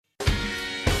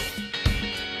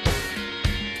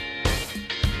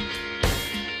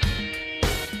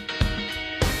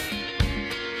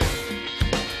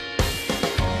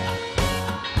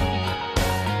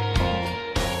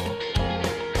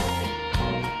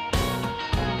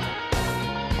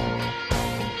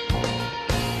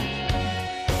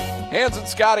Hans and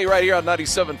Scotty right here on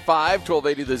 97.5,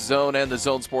 1280 The Zone and the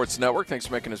Zone Sports Network. Thanks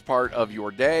for making us part of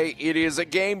your day. It is a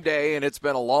game day, and it's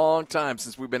been a long time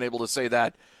since we've been able to say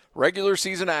that. Regular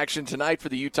season action tonight for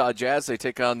the Utah Jazz. They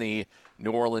take on the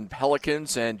New Orleans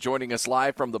Pelicans, and joining us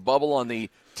live from the bubble on the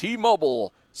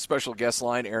T-Mobile special guest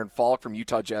line, Aaron Falk from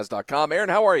UtahJazz.com. Aaron,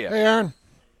 how are you? Hey, Aaron.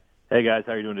 Hey, guys.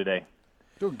 How are you doing today?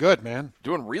 Doing good, man.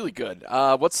 Doing really good.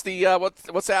 What's the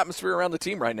atmosphere around the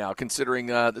team right now, considering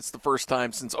it's the first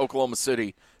time since Oklahoma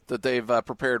City that they've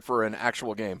prepared for an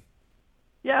actual game?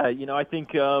 Yeah, I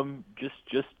think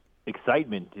just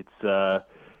excitement.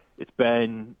 It's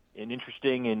been an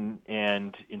interesting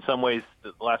and in some ways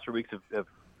the last 3 weeks have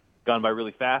gone by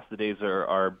really fast. The days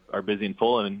are busy and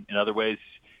full, and in other ways,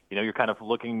 you're kind of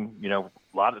looking,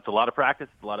 it's a lot of practice,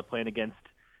 it's a lot of playing against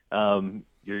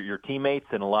your teammates,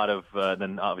 and a lot of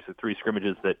then obviously 3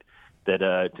 scrimmages that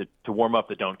to warm up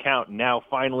that don't count. And now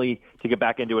finally to get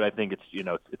back into it, I think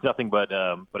it's nothing but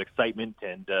excitement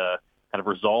and kind of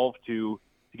resolve to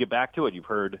get back to it. You've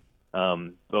heard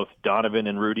both Donovan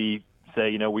and Rudy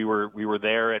say, we were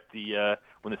there at the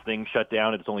when this thing shut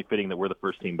down. It's only fitting that we're the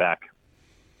first team back.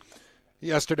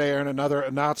 Yesterday, Aaron, another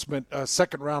announcement,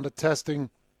 second round of testing.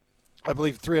 I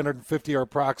believe 350 are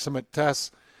approximate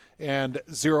tests and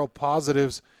 0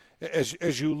 positives.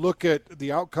 As you look at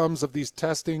the outcomes of these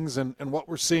testings and what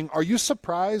we're seeing, are you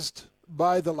surprised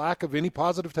by the lack of any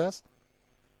positive tests?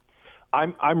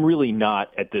 I'm really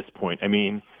not at this point. I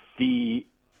mean, the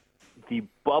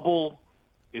bubble,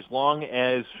 as long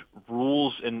as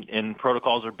rules and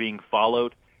protocols are being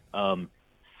followed,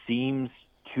 seems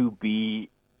to be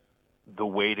the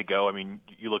way to go. I mean,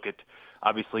 you look at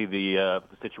obviously the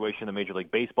situation that Major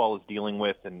League Baseball is dealing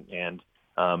with, and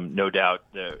no doubt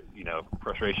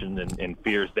frustration and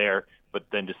fears there. But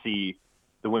then to see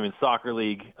the Women's Soccer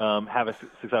League have a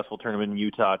successful tournament in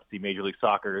Utah, to see Major League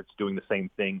Soccer, it's doing the same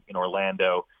thing in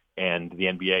Orlando, and the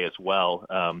NBA as well.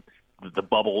 The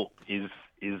bubble is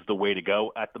the way to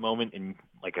go at the moment. And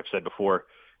like I've said before,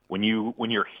 when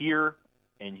you're here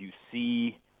and you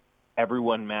see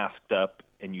everyone masked up,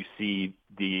 and you see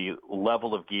the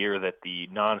level of gear that the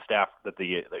non-staff, I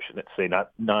shouldn't say not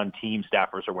non-team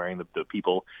staffers are wearing, the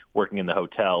people working in the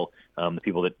hotel, the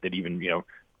people that even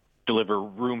deliver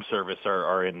room service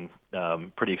are in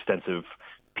pretty extensive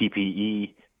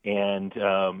PPE, and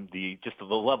the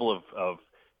level of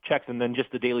checks, and then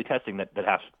just the daily testing that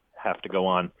have to go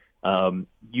on.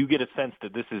 You get a sense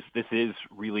that this is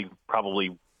really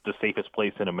probably the safest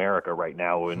place in America right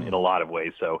now in a lot of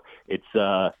ways. So it's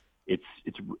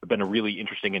been a really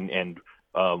interesting and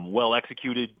well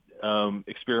executed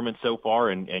experiment so far,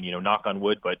 and knock on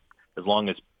wood. But as long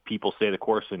as people stay the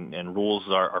course and rules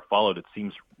are followed, it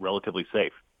seems relatively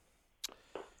safe.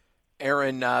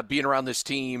 Aaron, being around this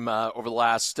team over the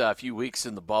last few weeks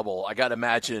in the bubble, I got to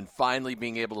imagine finally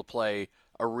being able to play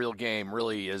a real game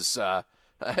really is a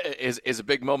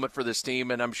big moment for this team,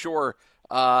 and I'm sure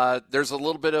there's a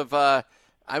little bit of.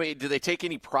 Do they take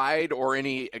any pride or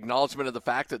any acknowledgement of the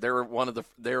fact that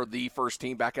they're the first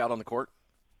team back out on the court?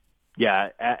 Yeah,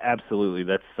 absolutely.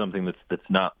 That's something that's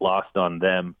not lost on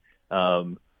them.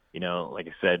 Like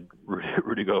I said,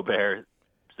 Rudy Gobert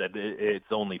said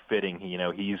it's only fitting.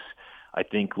 He's, I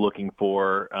think, looking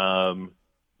forward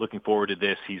to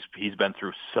this. He's been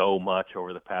through so much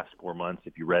over the past 4 months.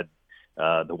 If you read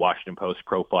the Washington Post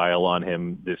profile on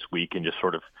him this week, and just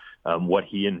sort of what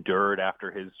he endured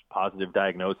after his positive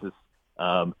diagnosis,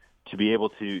 to be able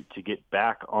to get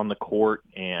back on the court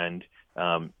and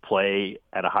play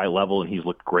at a high level, and he's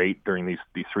looked great during these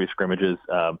 3 scrimmages.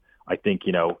 I think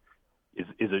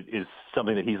is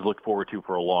something that he's looked forward to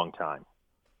for a long time.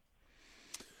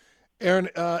 Aaron,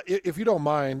 if you don't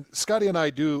mind, Scotty and I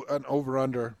do an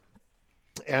over-under,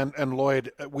 and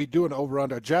Lloyd, we do an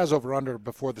over-under, a Jazz over-under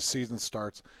before the season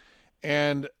starts.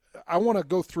 And I want to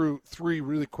go through 3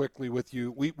 really quickly with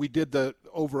you. We did the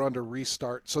over-under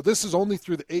restart. So this is only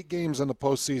through the 8 games in the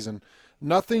postseason.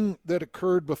 Nothing that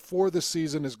occurred before the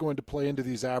season is going to play into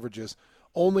these averages,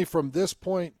 only from this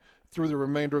point through the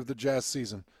remainder of the Jazz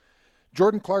season.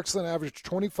 Jordan Clarkson averaged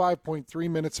 25.3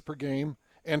 minutes per game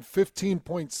and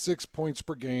 15.6 points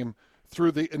per game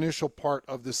through the initial part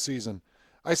of this season.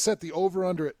 I set the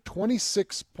over-under at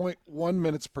 26.1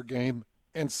 minutes per game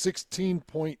and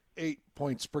 16.8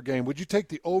 points per game. Would you take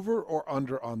the over or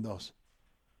under on those?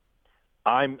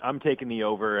 I'm taking the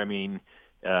over. I mean,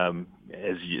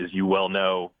 as you well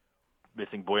know,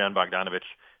 missing Bojan Bogdanovic,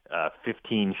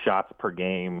 15 shots per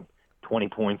game, 20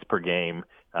 points per game.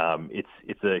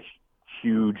 It's a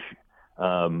huge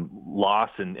loss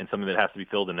and something that has to be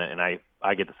filled. And I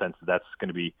get the sense that that's going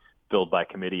to be filled by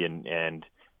committee and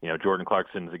Jordan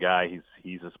Clarkson's a guy.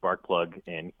 He's a spark plug,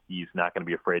 and he's not going to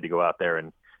be afraid to go out there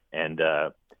and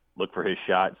look for his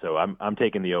shot. So I'm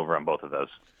taking the over on both of those.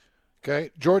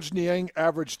 Okay, George Niang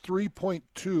averaged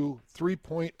 3.2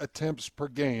 3-point attempts per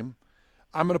game.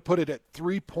 I'm going to put it at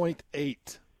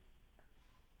 3.8.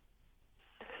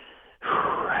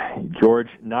 George,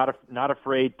 not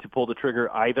afraid to pull the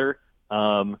trigger either.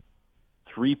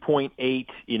 3.8.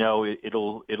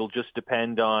 It'll just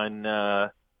depend on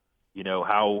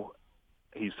how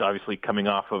he's obviously coming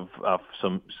off of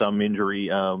some injury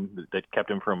that kept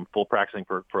him from full practicing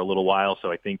for a little while.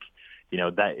 So I think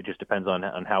that it just depends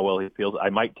on how well he feels. I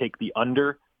might take the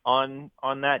under on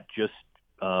that just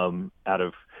out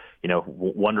of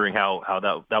wondering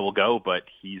how that will go. But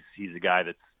he's a guy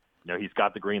that's he's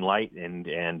got the green light and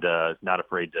not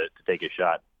afraid to take his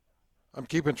shot. I'm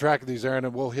keeping track of these, Aaron,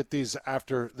 and we'll hit these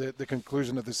after the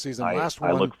conclusion of the season. I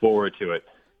look forward to it.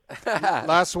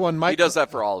 Last one, Mike. He does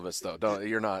that for all of us, though.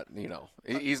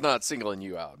 He's not singling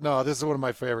you out. No, this is one of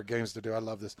my favorite games to do. I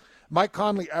love this. Mike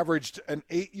Conley averaged an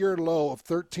 8-year low of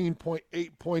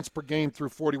 13.8 points per game through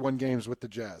 41 games with the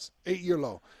Jazz. 8-year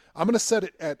low. I'm going to set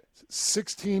it at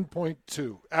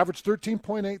 16.2. Averaged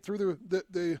 13.8 through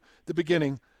the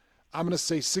beginning. I'm going to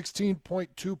say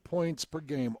 16.2 points per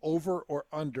game, over or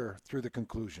under through the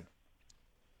conclusion.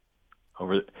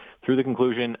 Through the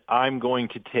conclusion, I'm going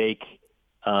to take.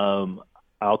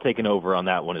 I'll take an over on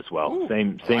that one as well. Ooh,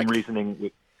 same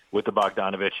reasoning with the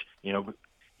Bogdanovich.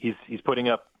 He's putting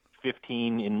up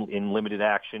 15 in limited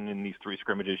action in these 3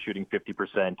 scrimmages, shooting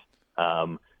 50%.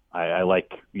 I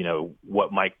like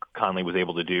what Mike Conley was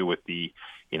able to do with the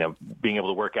being able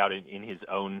to work out in his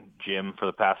own gym for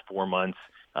the past 4 months,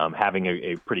 having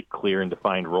a pretty clear and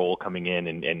defined role coming in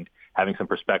and having some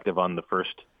perspective on the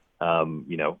first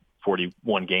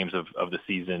 41 games of the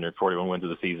season or 41 wins of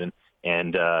the season.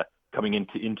 And coming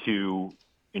into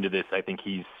this, I think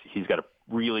he's got a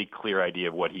really clear idea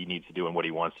of what he needs to do and what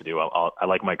he wants to do. I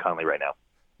like Mike Conley right now.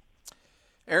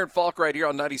 Aaron Falk right here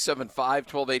on 97.5,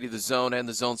 1280 The Zone and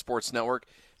the Zone Sports Network.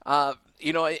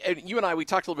 You and I, we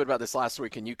talked a little bit about this last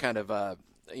week, and you kind of,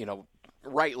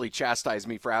 rightly chastised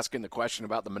me for asking the question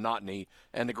about the monotony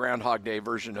and the Groundhog Day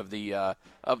version of the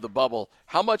bubble.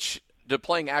 How much do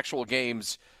playing actual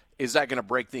games is that going to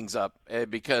break things up?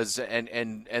 Because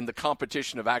and the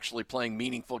competition of actually playing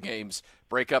meaningful games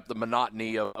break up the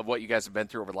monotony of what you guys have been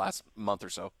through over the last month or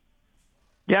so?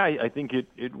 Yeah, I think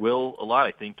it will a lot.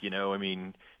 I think,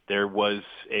 there was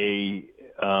a,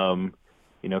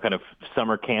 kind of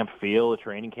summer camp feel, a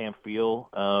training camp feel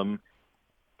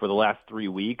for the last 3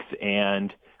 weeks.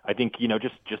 And I think,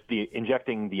 just the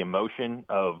injecting the emotion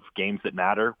of games that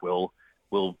matter will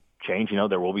change.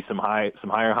 There will be some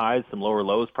higher highs, some lower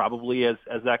lows probably as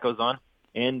that goes on.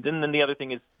 And then the other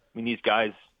thing is, these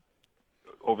guys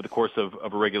over the course of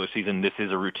a regular season, this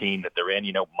is a routine that they're in,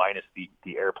 minus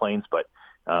the airplanes. But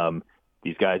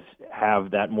these guys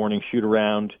have that morning shoot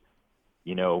around,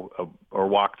 or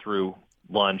walk through,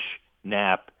 lunch,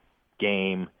 nap,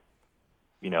 game,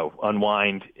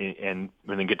 unwind, and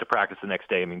then get to practice the next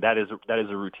day. That is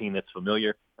a routine that's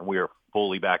familiar, and we are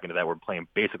fully back into that. We're playing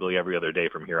basically every other day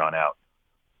from here on out.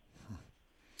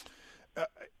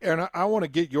 And I want to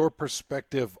get your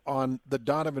perspective on the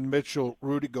Donovan Mitchell,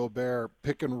 Rudy Gobert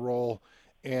pick and roll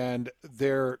and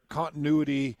their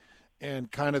continuity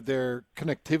and kind of their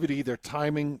connectivity, their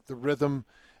timing, the rhythm.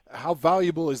 How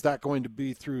valuable is that going to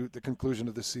be through the conclusion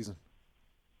of this season?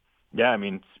 Yeah,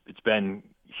 it's been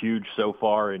huge so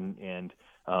far, and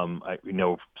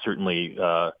certainly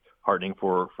heartening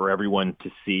for everyone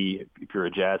to see if you're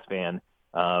a Jazz fan.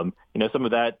 Some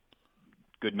of that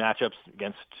good matchups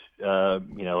against a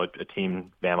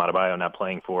team, Bam Adebayo not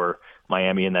playing for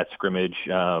Miami in that scrimmage,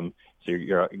 so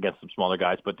you're against some smaller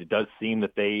guys, but it does seem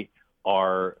that they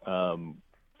are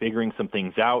figuring some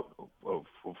things out of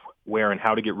where and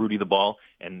how to get Rudy the ball,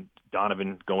 and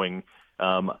Donovan going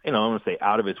I don't want to say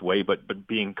out of his way, but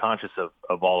being conscious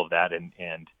of all of that,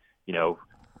 and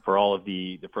for all of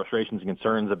the frustrations and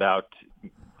concerns about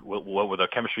what would their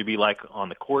chemistry be like on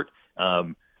the court,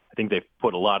 I think they've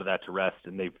put a lot of that to rest,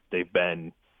 and they've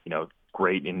been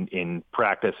great in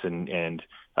practice and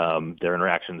their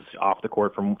interactions off the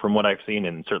court from what I've seen,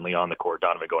 and certainly on the court,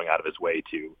 Donovan going out of his way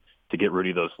to get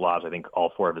Rudy those lobs. I think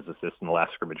all 4 of his assists in the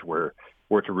last scrimmage were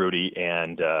to Rudy,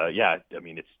 and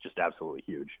it's just absolutely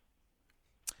huge.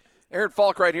 Aaron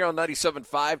Falk right here on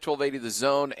 97.5, 1280 The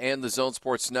Zone and the Zone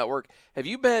Sports Network. Have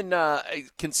you been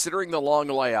considering the long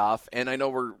layoff, and I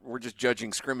know we're just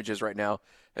judging scrimmages right now,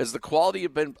 has the quality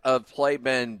of play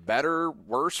been better,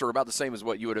 worse, or about the same as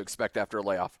what you would expect after a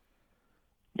layoff?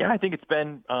 Yeah, I think it's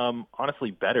been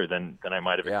honestly better than I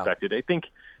might have expected. I think,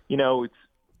 it's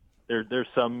there's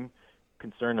some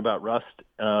concern about rust,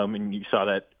 and you saw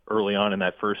that early on in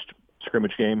that first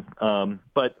scrimmage game.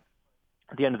 But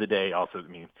at the end of the day, also, I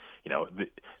mean,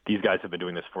 these guys have been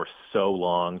doing this for so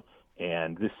long,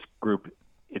 and this group,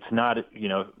 it's not,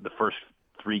 the first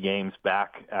 3 games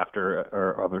back after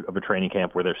of a training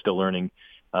camp where they're still learning,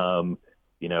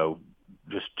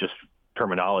 just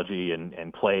terminology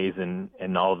and plays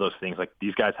and all of those things. Like,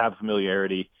 these guys have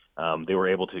familiarity. They were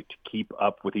able to keep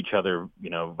up with each other,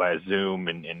 via Zoom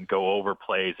and go over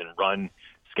plays and run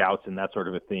scouts and that sort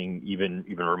of a thing, even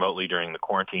remotely during the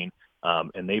quarantine.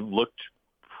 And they've looked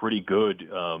pretty good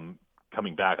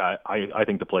coming back. I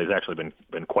think the play's actually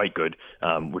been quite good,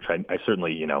 which I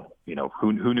certainly,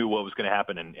 who knew what was going to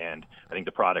happen, and I think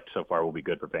the product so far will be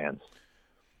good for fans.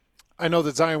 I know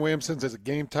that Zion Williamson's is a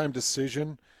game-time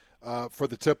decision for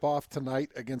the tip-off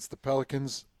tonight against the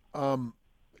Pelicans.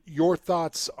 Your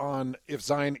thoughts on if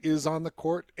Zion is on the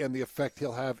court and the effect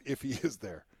he'll have if he is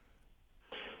there?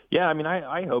 Yeah, I mean,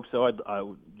 I hope so. I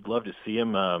would love to see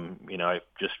him.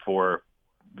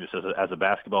 Just as a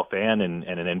basketball fan and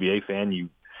an NBA fan,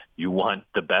 you want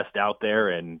the best out there,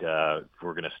 and if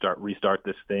we're going to restart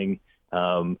this thing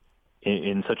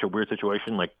in such a weird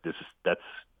situation like this, that's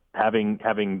having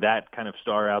that kind of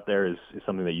star out there is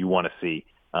something that you want to see.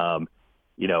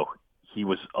 He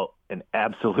was an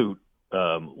absolute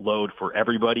load for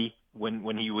everybody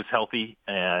when he was healthy,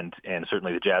 and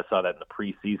certainly the Jazz saw that in the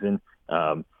preseason.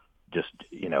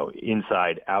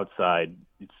 Inside, outside,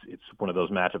 it's one of those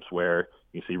matchups where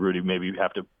you see Rudy maybe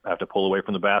have to pull away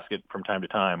from the basket from time to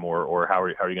time, or how are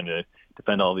you going to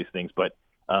defend all these things? But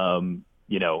I'm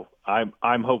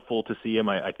hopeful to see him.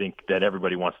 I think that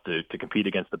everybody wants to compete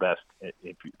against the best.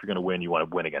 If you're going to win, you want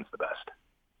to win against the best.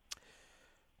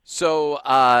 So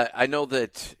I know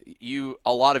that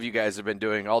a lot of you guys have been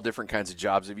doing all different kinds of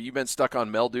jobs. Have you been stuck on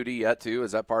mail duty yet too?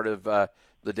 Is that part of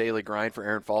the daily grind for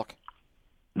Aaron Falk?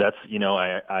 That's,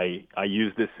 I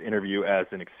use this interview as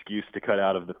an excuse to cut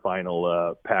out of the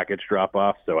final package drop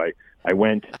off. So I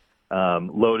went,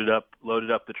 loaded up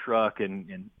the truck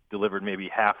and delivered maybe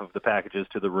half of the packages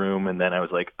to the room, and then I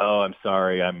was like, "Oh, I'm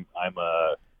sorry, I'm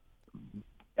a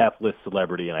F-list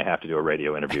celebrity and I have to do a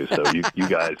radio interview." So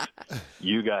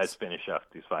you guys finish up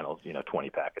these final 20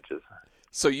 packages.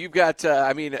 So you've got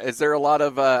is there a lot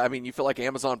of you feel like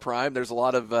Amazon Prime? There's a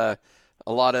lot of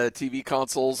TV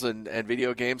consoles and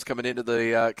video games coming into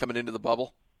the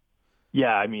bubble.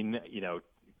 Yeah,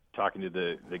 talking to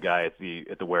the guy at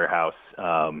the warehouse,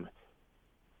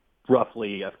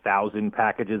 roughly 1,000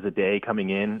 packages a day coming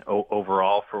in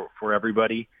overall for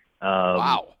everybody.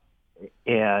 Wow.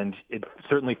 And it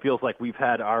certainly feels like we've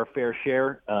had our fair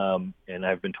share. And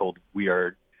I've been told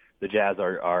the Jazz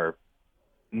are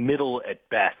middle at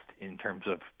best in terms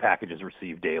of packages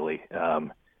received daily.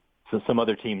 So some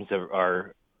other teams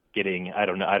are getting, I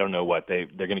don't know what they're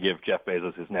going to give Jeff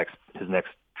Bezos his next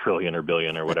trillion or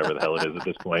billion or whatever the hell it is at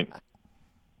this point.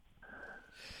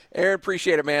 Aaron,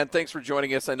 appreciate it, man. Thanks for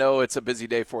joining us. I know it's a busy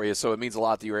day for you, so it means a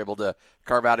lot that you were able to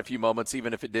carve out a few moments,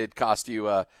 even if it did cost you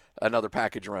another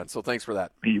package run. So thanks for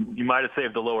that. You might have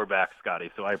saved the lower back, Scotty,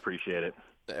 so I appreciate it.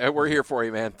 We're here for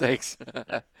you, man. Thanks.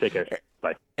 Take care.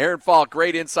 Bye. Aaron Falk,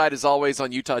 great insight as always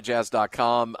on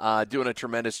UtahJazz.com, doing a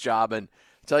tremendous job. And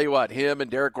tell you what, him and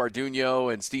Derek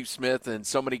Guardugno and Steve Smith and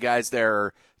so many guys there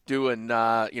are doing,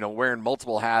 wearing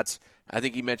multiple hats. I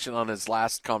think he mentioned on his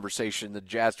last conversation the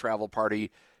Jazz travel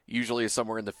party usually is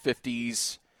somewhere in the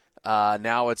 50s.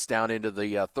 Now it's down into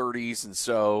the 30s. And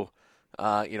so,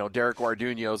 Derek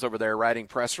Guardugno's over there writing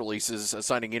press releases,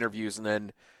 assigning interviews, and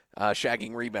then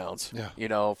shagging rebounds,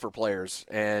 for players.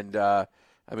 And,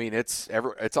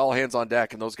 it's all hands on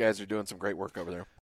deck, and those guys are doing some great work over there.